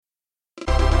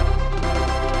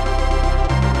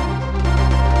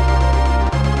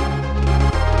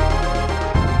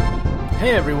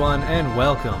Hey everyone, and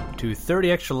welcome to 30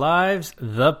 Extra Lives,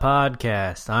 the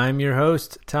podcast. I'm your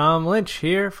host, Tom Lynch,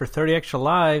 here for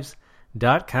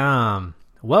 30extralives.com.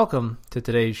 Welcome to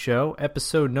today's show,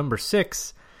 episode number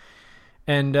 6,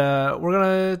 and we're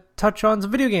going to touch on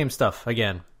some video game stuff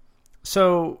again.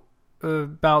 So,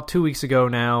 about 2 weeks ago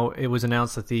now, it was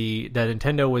announced that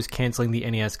Nintendo was canceling the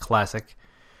NES Classic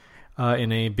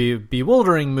in a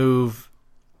bewildering move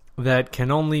that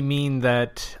can only mean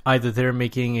that either they're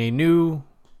making a new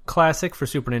classic for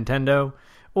Super Nintendo,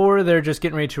 or they're just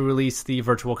getting ready to release the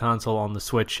Virtual Console on the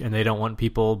Switch, and they don't want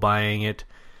people buying it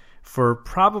for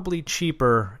probably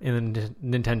cheaper in the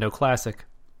Nintendo Classic.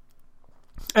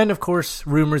 And of course,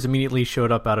 rumors immediately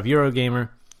showed up out of Eurogamer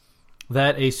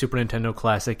that a Super Nintendo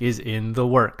Classic is in the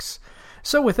works.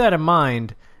 So with that in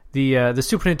mind, the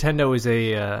Super Nintendo is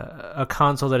a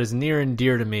console that is near and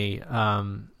dear to me.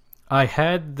 I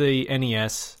had the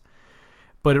NES,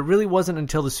 but it really wasn't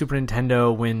until the Super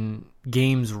Nintendo when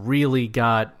games really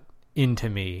got into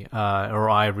me, or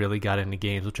I really got into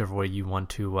games, whichever way you want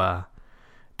to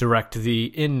direct the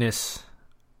inness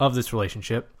of this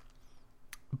relationship.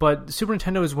 But Super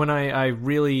Nintendo is when I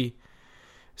really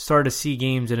started to see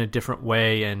games in a different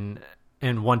way and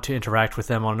want to interact with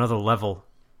them on another level.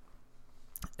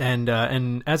 And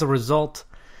as a result,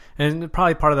 and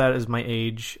probably part of that is my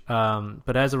age,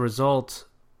 but as a result,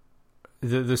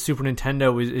 the Super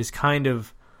Nintendo is kind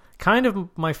of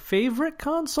my favorite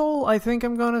console, I think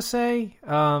I'm going to say.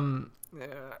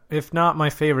 If not my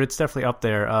favorite, it's definitely up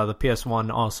there. The PS1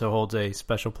 also holds a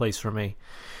special place for me.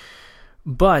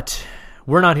 But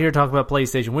we're not here to talk about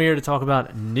PlayStation. We're here to talk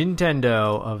about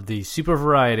Nintendo of the Super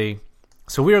variety.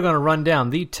 So we are going to run down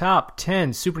the top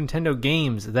 10 Super Nintendo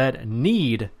games that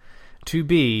need to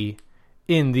be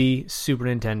in the Super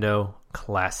Nintendo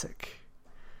Classic.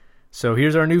 So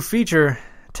here's our new feature,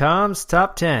 Tom's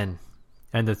Top 10.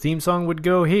 And the theme song would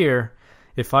go here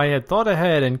if I had thought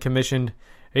ahead and commissioned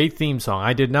a theme song.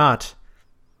 I did not.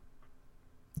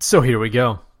 So here we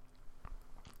go.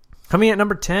 Coming at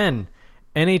number 10,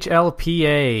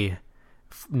 NHLPA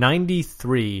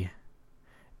 93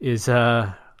 is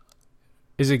a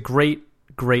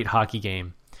great hockey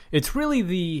game. It's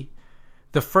really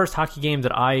the first hockey game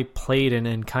that I played in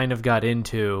and kind of got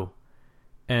into,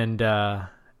 and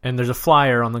there's a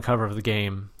flyer on the cover of the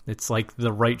game. It's like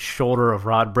the right shoulder of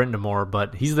Rod Brind'Amour,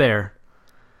 but he's there.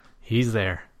 He's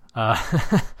there. But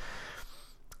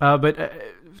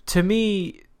to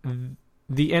me,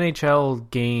 the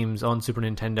NHL games on Super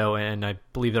Nintendo, and I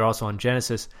believe they're also on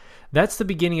Genesis, that's the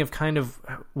beginning of kind of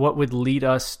what would lead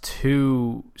us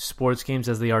to sports games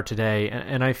as they are today.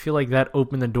 And I feel like that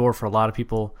opened the door for a lot of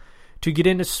people to get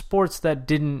into sports that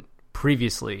didn't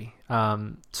previously.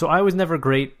 So I was never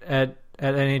great at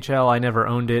NHL. I never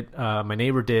owned it. My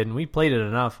neighbor did, and we played it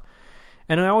enough.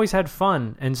 And I always had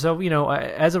fun. And so,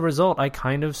 as a result, I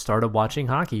kind of started watching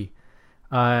hockey.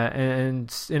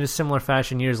 And in a similar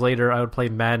fashion, years later, I would play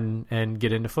Madden and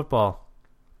get into football.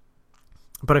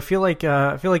 But I feel like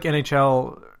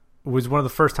NHL was one of the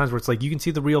first times where it's like you can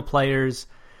see the real players,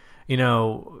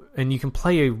 and you can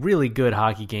play a really good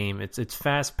hockey game. It's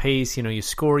fast paced. You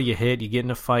score, you hit, you get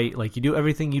in a fight. Like you do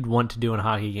everything you'd want to do in a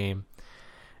hockey game.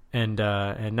 And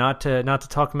not to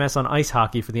talk mess on ice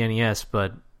hockey for the NES,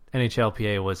 but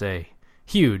NHLPA was a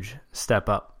huge step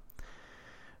up.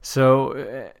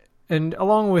 So, and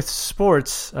along with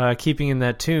sports, keeping in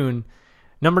that tune,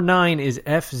 number 9 is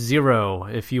F-Zero.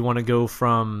 If you want to go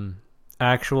from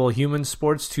actual human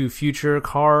sports to future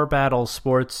car battle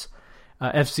sports,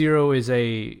 F-Zero is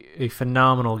a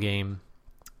phenomenal game.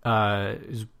 I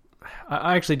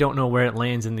actually don't know where it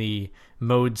lands in the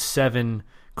Mode 7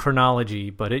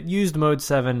 chronology, but it used Mode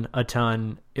 7 a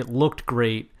ton. It looked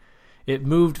great. It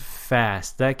moved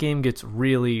fast. That game gets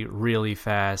really, really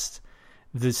fast.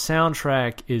 The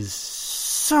soundtrack is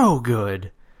so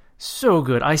good. So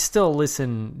good. I still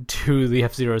listen to the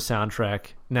F-Zero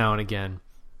soundtrack now and again.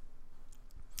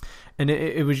 And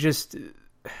it was just...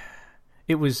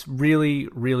 It was really,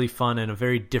 really fun and a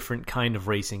very different kind of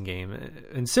racing game.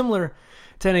 And similar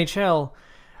to NHL,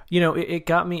 it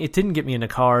got me. It didn't get me into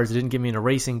cars. It didn't get me into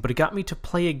racing, but it got me to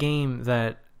play a game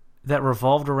that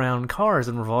revolved around cars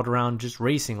and revolved around just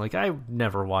racing. Like I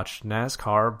never watched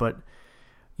NASCAR, but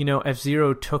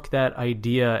F-Zero took that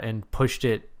idea and pushed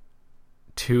it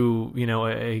to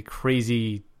a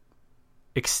crazy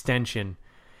extension.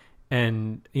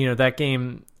 And that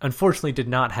game unfortunately did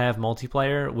not have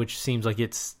multiplayer, which seems like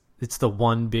it's the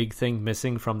one big thing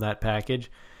missing from that package.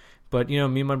 But, me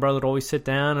and my brother would always sit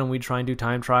down and we'd try and do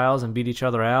time trials and beat each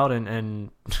other out.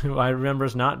 And I remember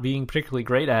us not being particularly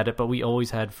great at it, but we always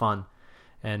had fun.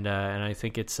 And I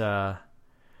think it's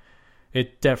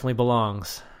it definitely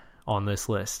belongs on this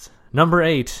list. Number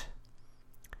 8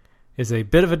 is a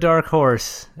bit of a dark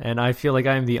horse, and I feel like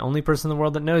I'm the only person in the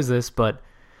world that knows this, but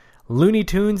Looney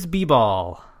Tunes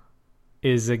B-Ball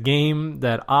is a game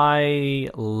that I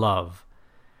love.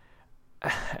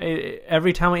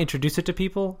 Every time I introduce it to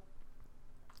people,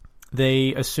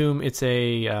 they assume it's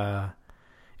a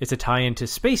tie-in to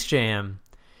Space Jam,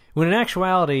 when in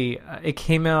actuality, it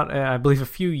came out, I believe, a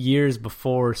few years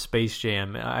before Space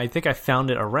Jam. I think I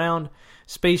found it around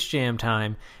Space Jam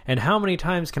time, and how many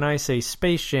times can I say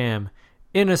Space Jam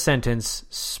in a sentence?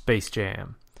 Space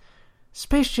Jam.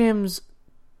 Space Jam's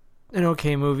an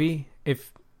okay movie.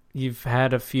 If you've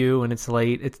had a few and it's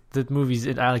late, the movie's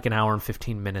like an hour and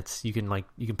 15 minutes. You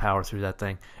can power through that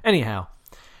thing. Anyhow,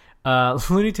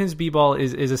 Looney Tunes B-Ball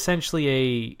is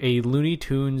essentially a Looney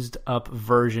Tunes up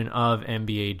version of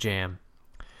NBA Jam.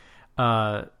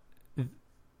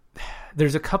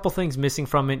 There's a couple things missing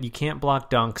from it. You can't block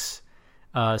dunks.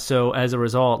 So as a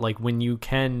result, like when you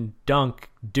can dunk,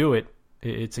 do it.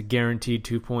 It's a guaranteed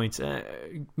 2 points,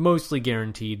 mostly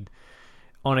guaranteed.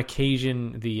 On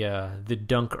occasion, the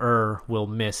dunker will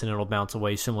miss and it'll bounce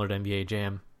away, similar to NBA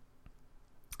Jam.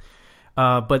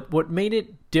 But what made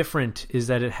it different is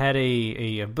that it had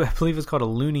I believe it's called a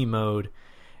Looney mode,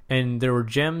 and there were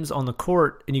gems on the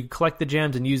court, and you could collect the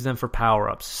gems and use them for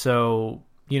power-ups. So,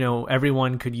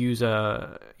 everyone could use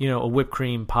a whipped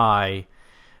cream pie.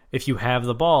 If you have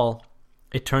the ball,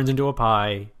 it turns into a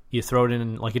pie. You throw it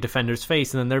in like a defender's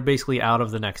face, and then they're basically out of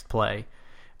the next play.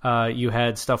 You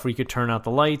had stuff where you could turn out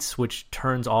the lights, which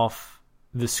turns off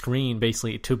the screen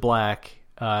basically to black,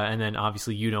 and then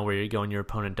obviously you know where you're going. Your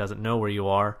opponent doesn't know where you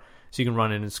are, so you can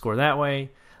run in and score that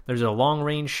way. There's a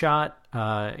long-range shot.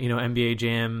 NBA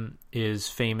Jam is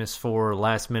famous for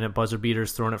last-minute buzzer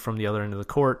beaters, throwing it from the other end of the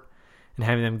court and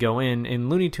having them go in. In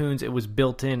Looney Tunes, it was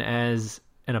built in as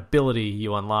an ability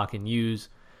you unlock and use.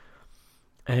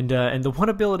 And the one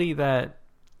ability that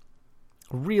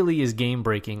really is game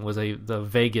breaking was the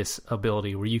Vegas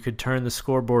ability, where you could turn the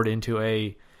scoreboard into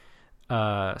a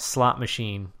slot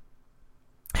machine,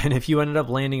 and if you ended up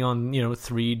landing on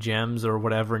 3 gems or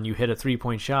whatever, and you hit a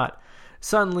 3-point shot,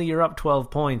 suddenly you're up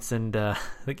 12 points, and the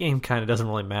game kind of doesn't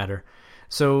really matter.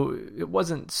 So it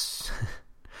wasn't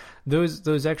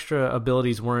those extra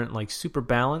abilities weren't like super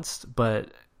balanced,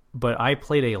 but I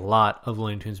played a lot of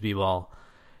Looney Tunes B-Ball,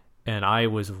 and I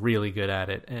was really good at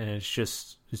it, and it's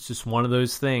just one of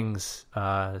those things.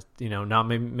 Not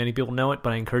many people know it,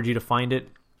 but I encourage you to find it.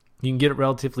 You can get it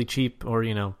relatively cheap, or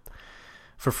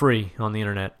for free on the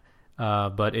internet.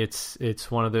 But it's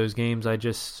one of those games.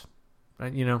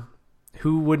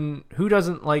 Who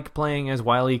doesn't like playing as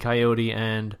Wile E. Coyote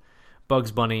and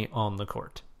Bugs Bunny on the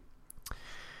court?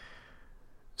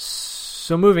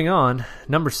 So moving on,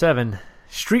 number 7,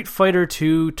 Street Fighter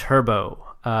II Turbo.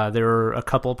 There are a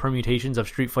couple permutations of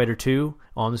Street Fighter II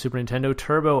on the Super Nintendo.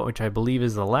 Turbo, which I believe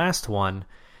is the last one,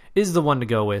 is the one to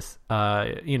go with.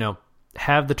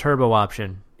 Have the Turbo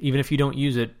option. Even if you don't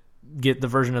use it, get the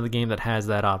version of the game that has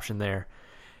that option there.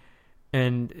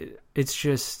 And it's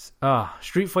just,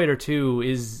 Street Fighter II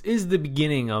is the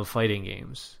beginning of fighting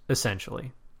games,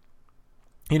 essentially.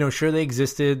 Sure, they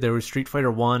existed. There was Street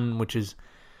Fighter 1, which is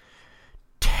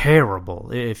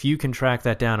terrible. If you can track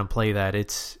that down and play that,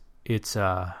 it's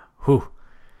a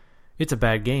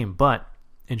bad game. But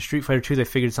in Street Fighter 2, they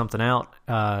figured something out.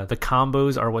 The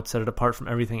combos are what set it apart from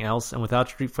everything else. And without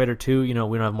Street Fighter 2, we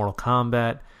don't have Mortal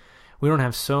Kombat. We don't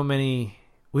have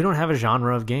a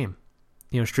genre of game.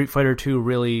 Street Fighter 2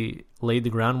 really laid the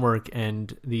groundwork,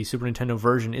 and the Super Nintendo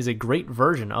version is a great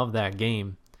version of that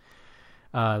game.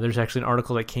 There's actually an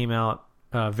article that came out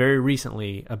very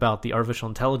recently about the artificial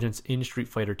intelligence in Street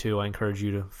Fighter 2. I encourage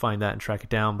you to find that and track it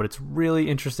down. But it's really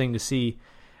interesting to see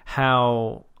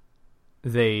how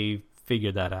they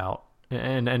figured that out,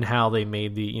 and how they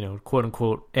made the quote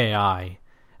unquote AI.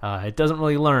 It doesn't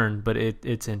really learn, but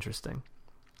it's interesting.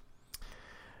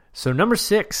 So number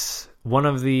 6, one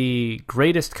of the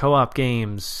greatest co-op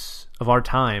games of our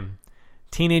time,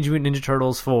 Teenage Mutant Ninja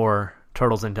Turtles 4: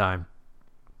 Turtles in Time.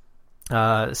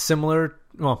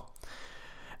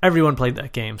 Everyone played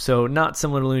that game, so not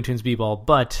similar to Looney Tunes B-Ball,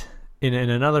 but in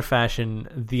another fashion,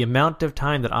 the amount of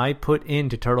time that I put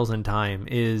into Turtles in Time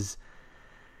is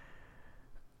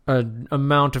an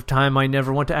amount of time I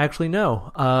never want to actually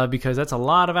know, because that's a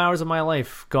lot of hours of my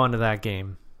life gone to that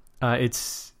game.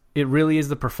 It really is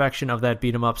the perfection of that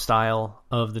beat 'em up style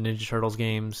of the Ninja Turtles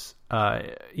games.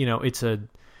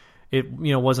 It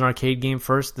was an arcade game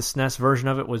first. The SNES version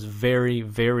of it was very,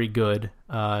 very good.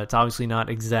 It's obviously not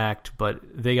exact, but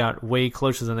they got way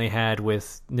closer than they had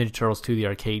with Ninja Turtles 2, the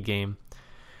arcade game.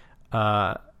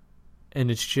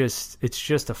 it's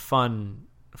just a fun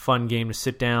game to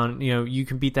sit down. You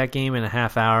can beat that game in a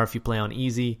half hour if you play on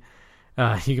easy.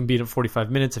 You can beat it in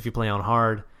 45 minutes if you play on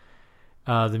hard.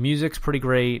 The music's pretty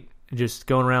great. Just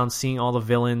going around seeing all the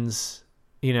villains,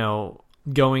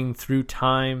 going through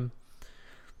time,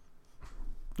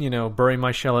 bury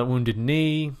my shell at Wounded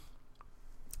Knee,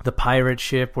 the pirate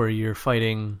ship where you're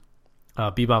fighting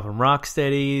Bebop and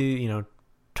Rocksteady,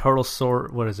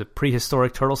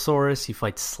 prehistoric Turtlesaurus, you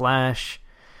fight Slash,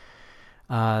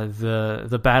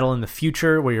 the battle in the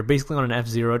future where you're basically on an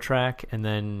F-Zero track and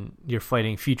then you're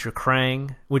fighting future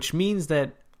Krang, which means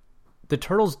that the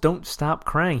Turtles don't stop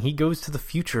Krang. He goes to the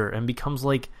future and becomes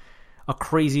like a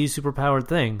crazy superpowered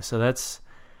thing. So that's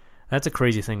a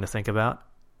crazy thing to think about.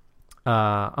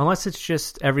 Unless it's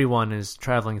just everyone is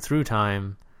traveling through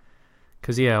time.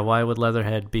 Because, why would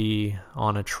Leatherhead be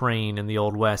on a train in the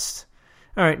Old West?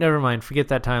 All right, never mind. Forget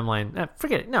that timeline.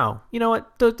 Forget it. No. You know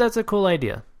what? That's a cool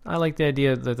idea. I like the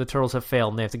idea that the Turtles have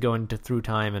failed and they have to go into through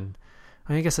time. And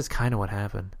I guess that's kind of what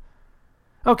happened.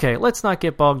 Okay, let's not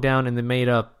get bogged down in the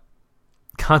made-up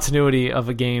continuity of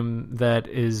a game that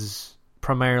is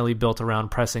primarily built around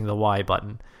pressing the Y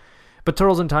button. But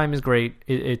Turtles in Time is great.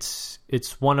 It's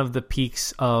one of the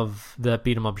peaks of the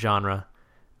beat-em-up genre.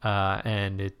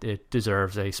 And it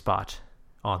deserves a spot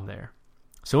on there.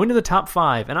 So into the top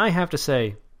 5, and I have to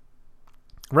say,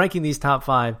 ranking these top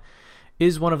 5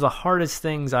 is one of the hardest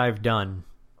things I've done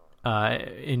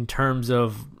in terms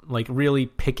of like really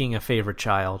picking a favorite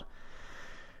child.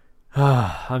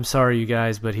 I'm sorry, you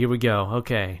guys, but here we go.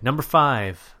 Okay, number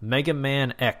 5, Mega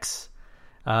Man X.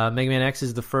 Mega Man X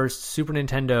is the first Super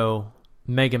Nintendo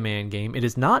Mega Man game. It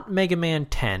is not Mega Man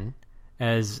 10,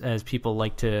 as people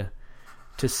like to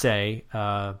say.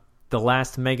 The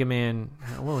last Mega Man,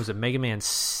 what was it? Mega Man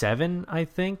 7, I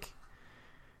think?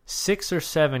 6 or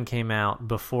 7 came out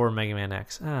before Mega Man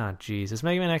X. Jeez. Is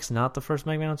Mega Man X not the first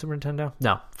Mega Man on Super Nintendo?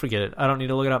 No, forget it. I don't need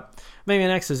to look it up. Mega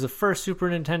Man X is the first Super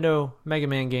Nintendo Mega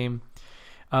Man game.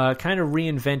 Kind of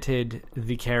reinvented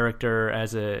the character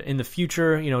in the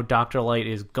future. Dr. Light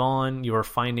is gone. You are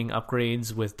finding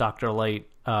upgrades with Dr. Light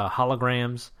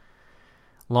holograms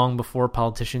long before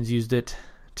politicians used it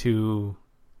to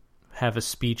have a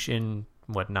speech in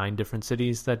 9 different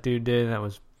cities that dude did. That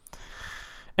was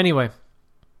anyway.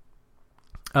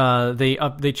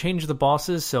 They changed the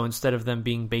bosses, so instead of them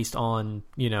being based on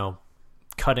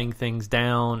cutting things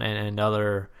down and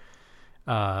other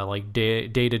like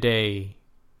day-to-day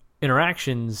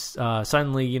interactions,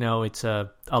 suddenly it's a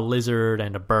lizard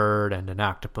and a bird and an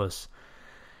octopus,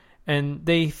 and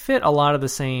they fit a lot of the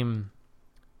same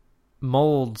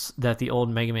molds that the old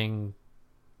Mega Man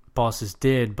bosses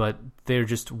did, but they're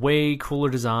just way cooler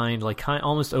designed, like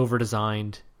almost over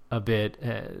designed a bit,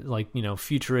 like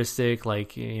futuristic,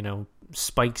 like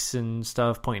spikes and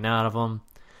stuff pointing out of them,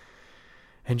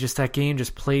 and just that game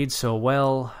just played so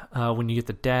well. When you get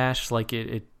the dash, like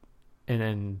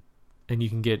and you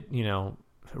can get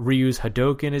Ryu's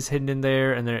Hadoken is hidden in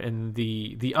there, and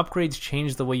the upgrades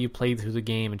change the way you play through the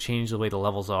game and change the way the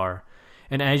levels are.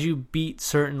 And as you beat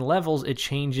certain levels, it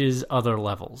changes other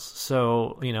levels.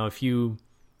 So, if you...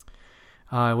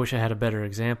 I wish I had a better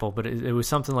example, but it was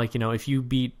something like, if you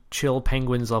beat Chill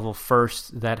Penguin's level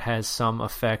first, that has some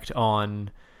effect on,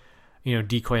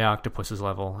 Decoy Octopus's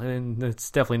level. And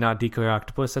it's definitely not Decoy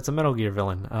Octopus. That's a Metal Gear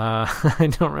villain. I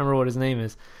don't remember what his name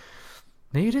is.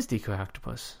 Maybe it is Decoy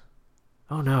Octopus.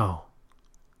 Oh, no.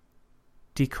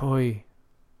 Decoy...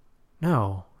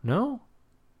 No?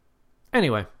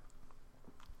 Anyway...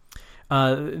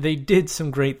 they did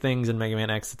some great things in Mega Man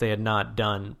X that they had not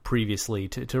done previously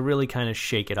to really kind of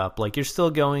shake it up. Like, you're still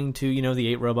going to, the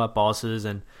 8 robot bosses,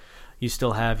 and you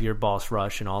still have your boss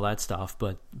rush and all that stuff,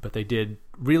 but they did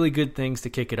really good things to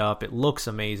kick it up. It looks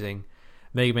amazing.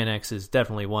 Mega Man X is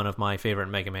definitely one of my favorite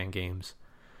Mega Man games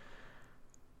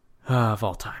of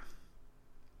all time.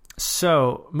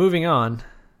 So, moving on,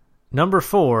 number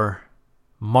 4,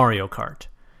 Mario Kart.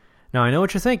 Now, I know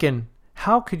what you're thinking.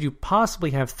 How could you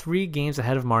possibly have 3 games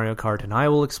ahead of Mario Kart? And I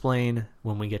will explain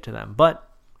when we get to them. But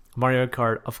Mario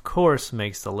Kart, of course,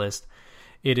 makes the list.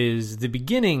 It is the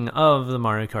beginning of the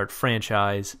Mario Kart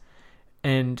franchise.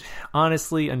 And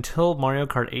honestly, until Mario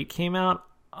Kart 8 came out,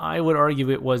 I would argue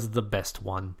it was the best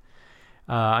one.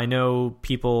 I know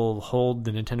people hold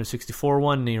the Nintendo 64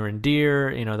 one near and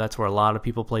dear. That's where a lot of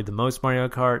people played the most Mario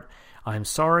Kart. I'm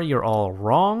sorry, you're all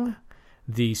wrong.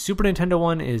 The Super Nintendo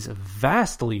one is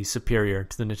vastly superior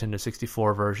to the Nintendo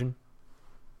 64 version.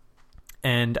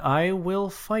 And I will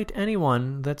fight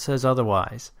anyone that says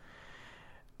otherwise.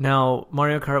 Now,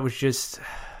 Mario Kart was just...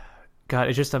 God,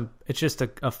 it's just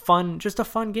a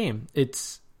fun game.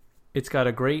 It's got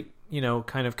a great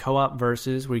kind of co-op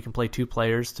versus where you can play 2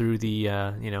 players through the,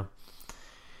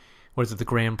 what is it, the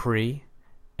Grand Prix,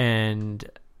 and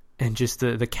just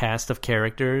the cast of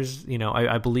characters.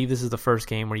 I believe this is the first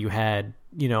game where you had,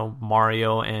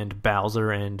 Mario and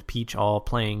Bowser and Peach all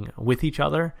playing with each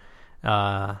other.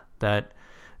 That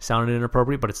sounded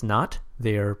inappropriate, but it's not.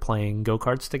 They are playing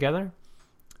go-karts together.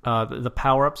 The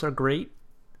power-ups are great.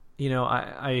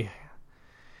 I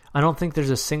don't think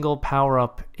there's a single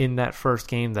power-up in that first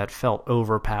game that felt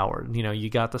overpowered. You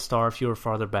got the star if you were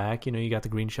farther back. You got the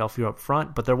green shell if you were up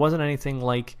front. But there wasn't anything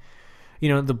like,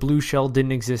 the blue shell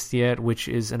didn't exist yet, which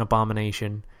is an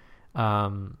abomination.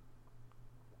 Mario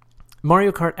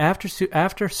Kart,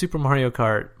 after Super Mario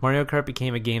Kart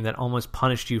became a game that almost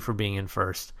punished you for being in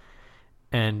first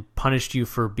and punished you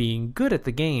for being good at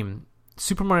the game.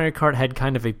 Super Mario Kart had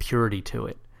kind of a purity to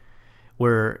it,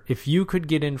 where if you could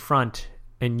get in front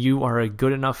and you are a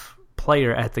good enough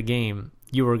player at the game,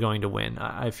 you are going to win.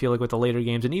 I feel like with the later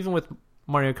games, and even with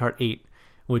Mario Kart 8,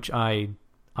 which I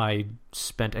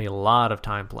spent a lot of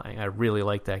time playing. I really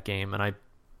like that game, and I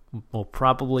will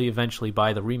probably eventually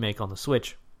buy the remake on the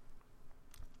Switch.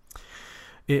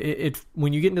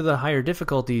 When you get into the higher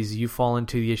difficulties, you fall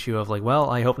into the issue of like, well,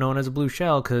 I hope no one has a blue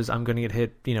shell because I'm going to get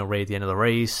hit, right at the end of the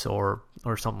race or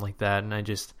something like that. And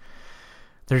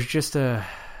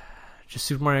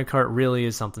Super Mario Kart really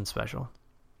is something special.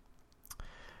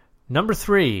 Number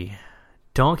 3,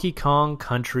 Donkey Kong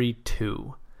Country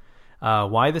 2.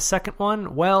 Why the second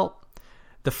one? Well,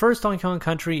 the first Donkey Kong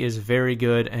Country is very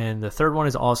good, and the third one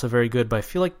is also very good, but I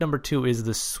feel like number 2 is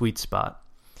the sweet spot.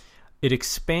 It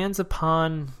expands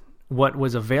upon what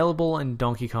was available in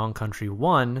Donkey Kong Country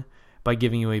 1 by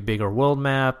giving you a bigger world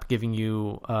map, giving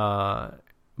you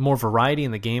more variety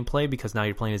in the gameplay, because now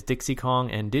you're playing as Dixie Kong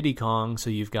and Diddy Kong,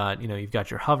 so you've got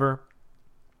your hover,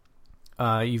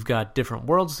 you've got different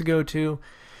worlds to go to,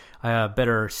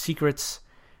 better secrets,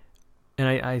 and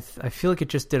I feel like it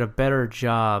just did a better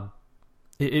job.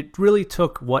 It really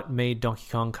took what made Donkey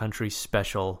Kong Country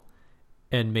special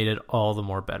and made it all the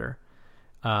more better.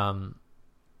 Donkey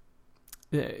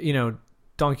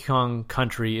Kong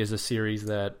Country is a series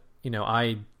that,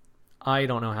 I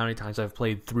don't know how many times I've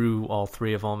played through all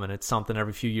 3 of them, and it's something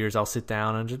every few years I'll sit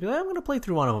down and just be like, I'm going to play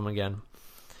through one of them again.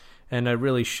 And I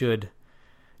really should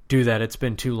do that. It's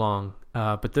been too long.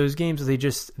 But those games,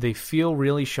 they feel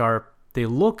really sharp. They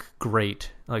look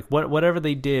great. Like whatever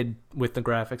they did with the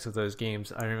graphics of those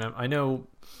games, I know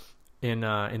in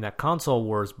that Console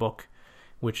Wars book,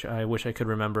 which I wish I could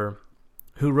remember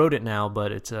who wrote it now,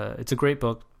 but it's a great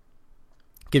book.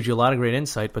 Gives you a lot of great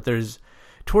insight, but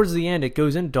towards the end, it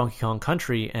goes into Donkey Kong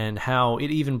Country and how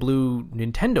it even blew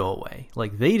Nintendo away.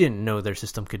 Like, they didn't know their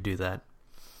system could do that.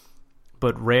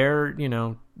 But Rare,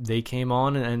 they came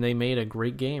on and they made a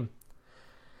great game.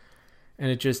 And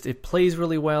it plays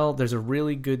really well. There's a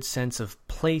really good sense of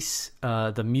place.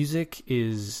 The music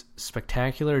is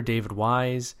spectacular. David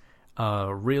Wise,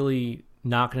 really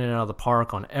knocking it out of the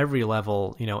park on every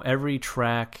level. Every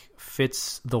track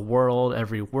fits the world.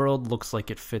 Every world looks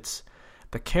like it fits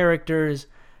the characters.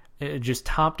 It just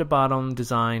top to bottom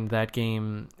designed that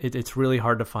game. It's really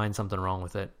hard to find something wrong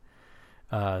with it.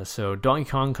 So Donkey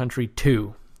Kong Country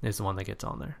 2 is the one that gets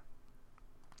on there.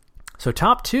 So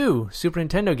top 2 Super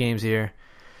Nintendo games here.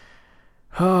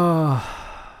 Oh,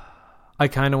 I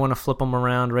kind of want to flip them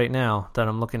around right now that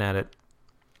I'm looking at it.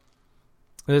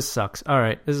 This sucks. All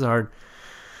right, this is hard.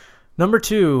 Number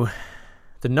 2,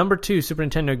 the number 2 Super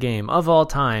Nintendo game of all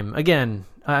time. Again,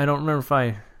 I don't remember if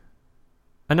I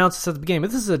announced this at the beginning, but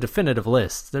this is a definitive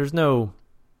list. There's no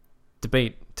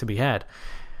debate to be had.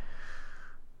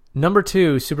 Number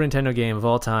 2 Super Nintendo game of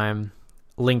all time,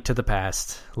 Link to the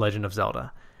Past, Legend of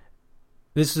Zelda.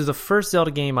 This is the first Zelda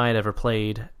game I had ever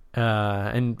played,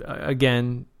 and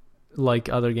again, like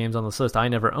other games on this list, I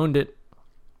never owned it,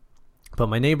 but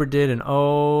my neighbor did, and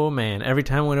oh man, every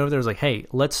time I went over there, I was like, hey,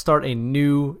 let's start a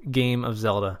new game of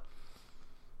Zelda.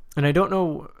 And I don't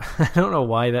know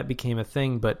why that became a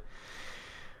thing, but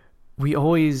we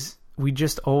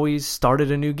just always started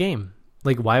a new game.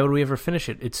 Like, why would we ever finish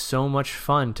it? It's so much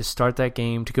fun to start that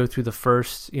game, to go through the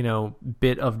first,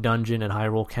 bit of dungeon at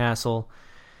Hyrule Castle,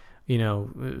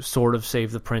 sort of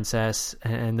save the princess,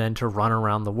 and then to run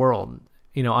around the world.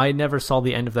 I never saw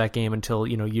the end of that game until,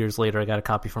 years later I got a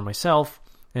copy for myself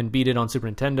and beat it on Super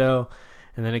Nintendo.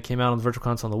 And then it came out on the Virtual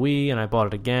Console on the Wii, and I bought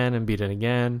it again and beat it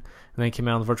again. And then it came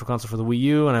out on the Virtual Console for the Wii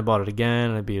U, and I bought it again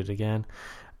and I beat it again.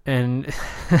 And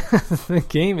the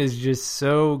game is just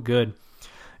so good.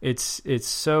 It's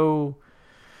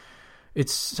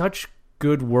such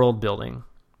good world building.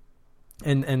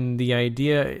 And the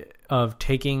idea of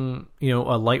taking,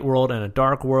 a light world and a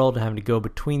dark world and having to go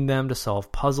between them to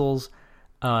solve puzzles.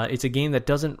 It's a game that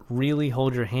doesn't really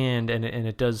hold your hand, and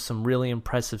it does some really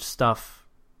impressive stuff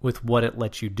with what it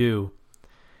lets you do.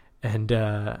 And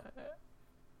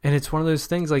it's one of those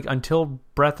things, like, until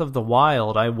Breath of the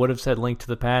Wild, I would have said Link to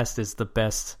the Past is the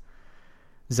best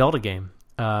Zelda game.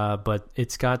 But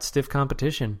it's got stiff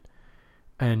competition.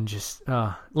 And just,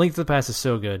 Link to the Past is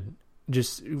so good.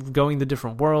 Just going the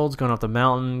different worlds, going up the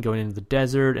mountain, going into the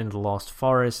desert, into the Lost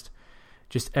Forest.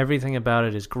 Just everything about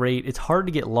it is great. It's hard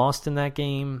to get lost in that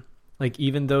game. Like,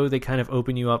 even though they kind of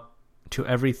open you up to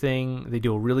everything, they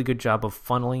do a really good job of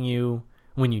funneling you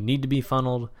when you need to be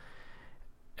funneled.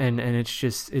 And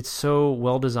it's so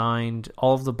well designed.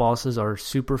 All of the bosses are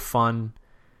super fun.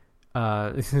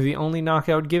 The only knock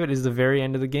I would give it is the very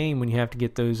end of the game when you have to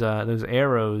get those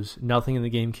arrows. Nothing in the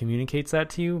game communicates that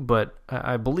to you, but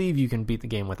I believe you can beat the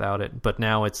game without it. But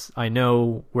now I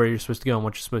know where you're supposed to go and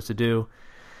what you're supposed to do,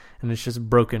 and it's just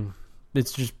broken.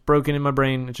 It's just broken in my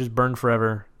brain. It's just burned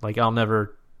forever. Like, I'll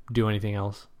never do anything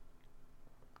else.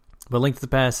 But Link to the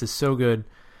Past is so good.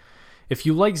 If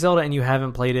you like Zelda and you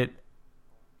haven't played it,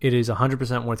 it is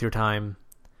 100% worth your time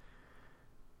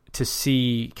to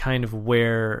see kind of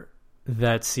where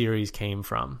that series came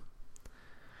from.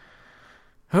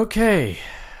 Okay,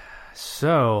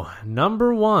 so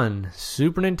number 1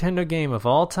 Super Nintendo game of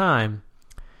all time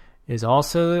is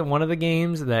also one of the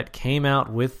games that came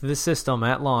out with the system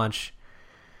at launch,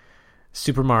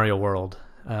 Super Mario World.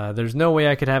 There's no way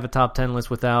I could have a top 10 list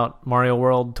without Mario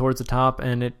World towards the top,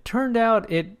 and it turned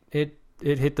out it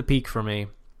hit the peak for me.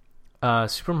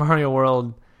 Super Mario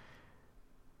World,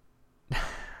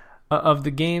 of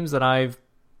the games that I've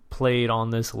played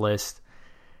on this list,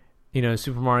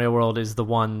 Super Mario World is the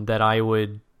one that I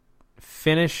would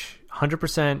finish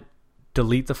 100%,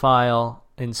 delete the file,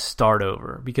 and start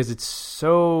over, because it's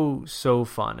so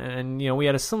fun. And we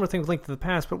had a similar thing with Link to the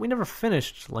Past, but we never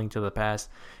finished Link to the Past.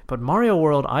 But Mario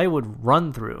World, I would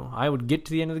run through. I would get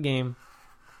to the end of the game.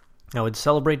 I would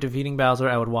celebrate defeating Bowser.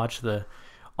 I would watch the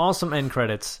awesome end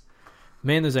credits.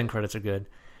 Man, those end credits are good.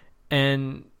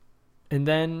 And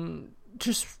then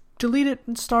just delete it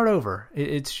and start over.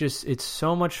 It's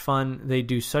so much fun. They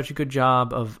do such a good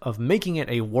job of making it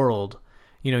a world.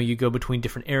 You go between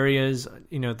different areas.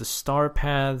 The star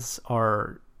paths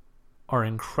are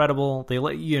incredible. They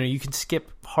let you can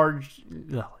skip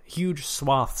huge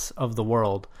swaths of the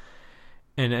world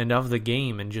and of the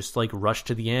game and just like rush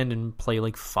to the end and play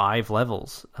like 5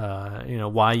 levels.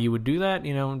 Why you would do that?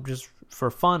 Just for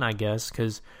fun, I guess,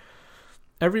 because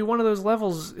every one of those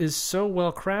levels is so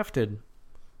well crafted.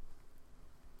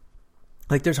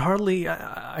 Like, there's hardly,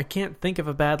 I can't think of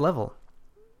a bad level.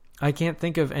 I can't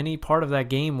think of any part of that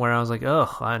game where I was like,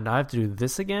 ugh, and I have to do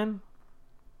this again?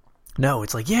 No,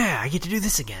 it's like, yeah, I get to do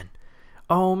this again.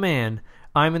 Oh man,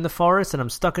 I'm in the forest and I'm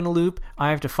stuck in a loop. I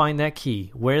have to find that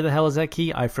key. Where the hell is that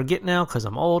key? I forget now because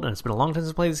I'm old and it's been a long time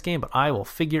since I played this game, but I will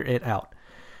figure it out.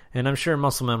 And I'm sure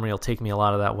muscle memory will take me a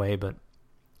lot of that way, but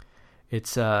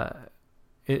it's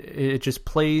it just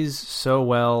plays so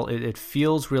well. It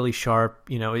feels really sharp.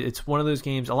 It's one of those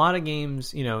games. A lot of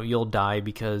games, you'll die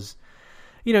because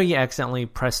you accidentally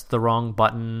pressed the wrong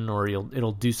button, or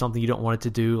it'll do something you don't want it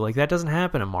to do. Like, that doesn't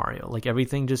happen in Mario. Like,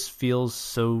 everything just feels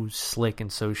so slick and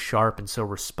so sharp and so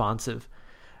responsive.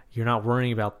 You're not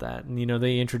worrying about that. And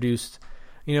they introduced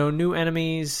new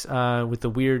enemies with the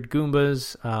weird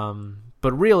Goombas.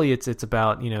 But really, it's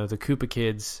about the Koopa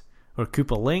kids or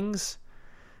Koopalings.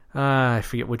 I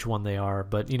forget which one they are,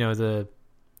 but the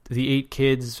 8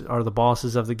 kids are the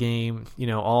bosses of the game.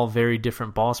 All very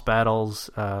different boss battles.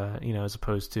 As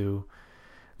opposed to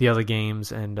the other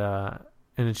games, and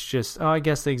it's just I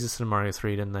guess they existed in Mario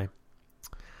 3, didn't they?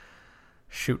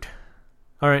 Shoot.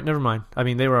 All right, never mind. I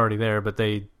mean, they were already there, but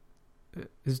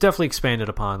it's definitely expanded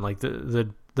upon. Like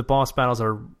the boss battles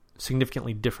are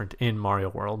significantly different in Mario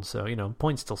World, so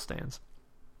point still stands.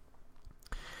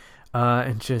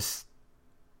 And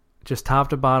just top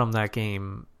to bottom, that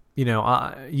game,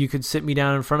 you could sit me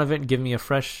down in front of it and give me a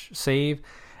fresh save,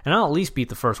 and I'll at least beat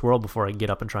the first world before I get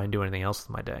up and try and do anything else with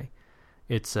my day.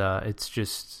 It's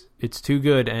too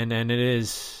good, and it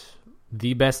is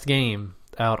the best game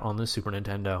out on the Super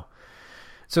Nintendo.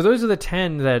 So those are the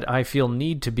 10 that I feel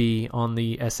need to be on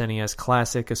the SNES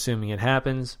Classic, assuming it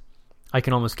happens. I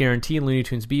can almost guarantee Looney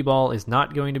Tunes B-Ball is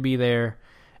not going to be there,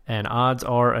 and odds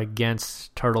are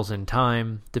against Turtles in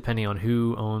Time, depending on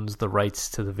who owns the rights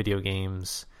to the video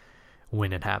games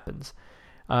when it happens.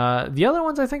 The other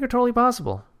ones I think are totally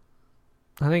possible.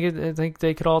 I think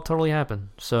they could all totally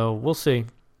happen. So we'll see.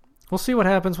 We'll see what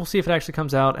happens. We'll see if it actually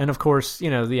comes out. And of course,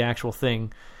 the actual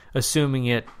thing, assuming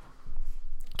it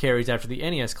carries after the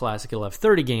NES Classic, it'll have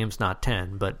 30 games, not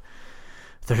 10, but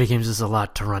 30 games is a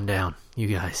lot to run down, you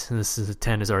guys. And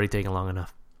 10 is already taking long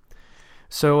enough.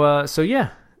 So yeah,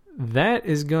 that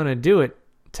is going to do it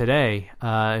today.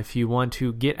 If you want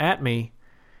to get at me,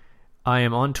 I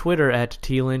am on Twitter at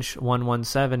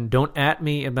TLynch117. Don't at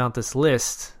me about this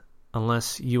list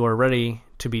unless you are ready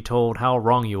to be told how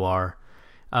wrong you are.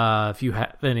 If you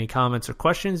have any comments or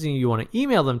questions and you want to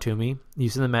email them to me, you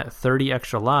send them at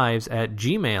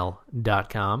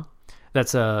 30extralives@gmail.com.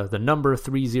 That's the number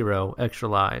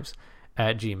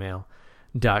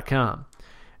 30extralives@gmail.com.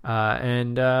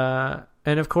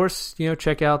 And of course,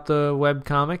 check out the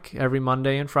webcomic every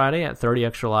Monday and Friday at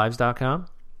 30extralives.com.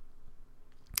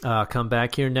 Come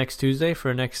back here next Tuesday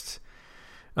for a next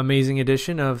amazing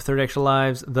edition of 30 Extra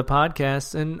Lives, the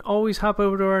podcast, and always hop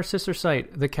over to our sister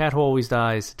site,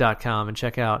 thecatwhoalwaysdies.com, and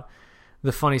check out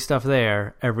the funny stuff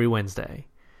there every Wednesday.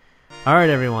 All right,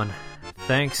 everyone.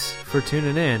 Thanks for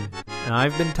tuning in.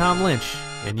 I've been Tom Lynch,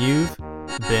 and you've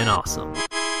been awesome.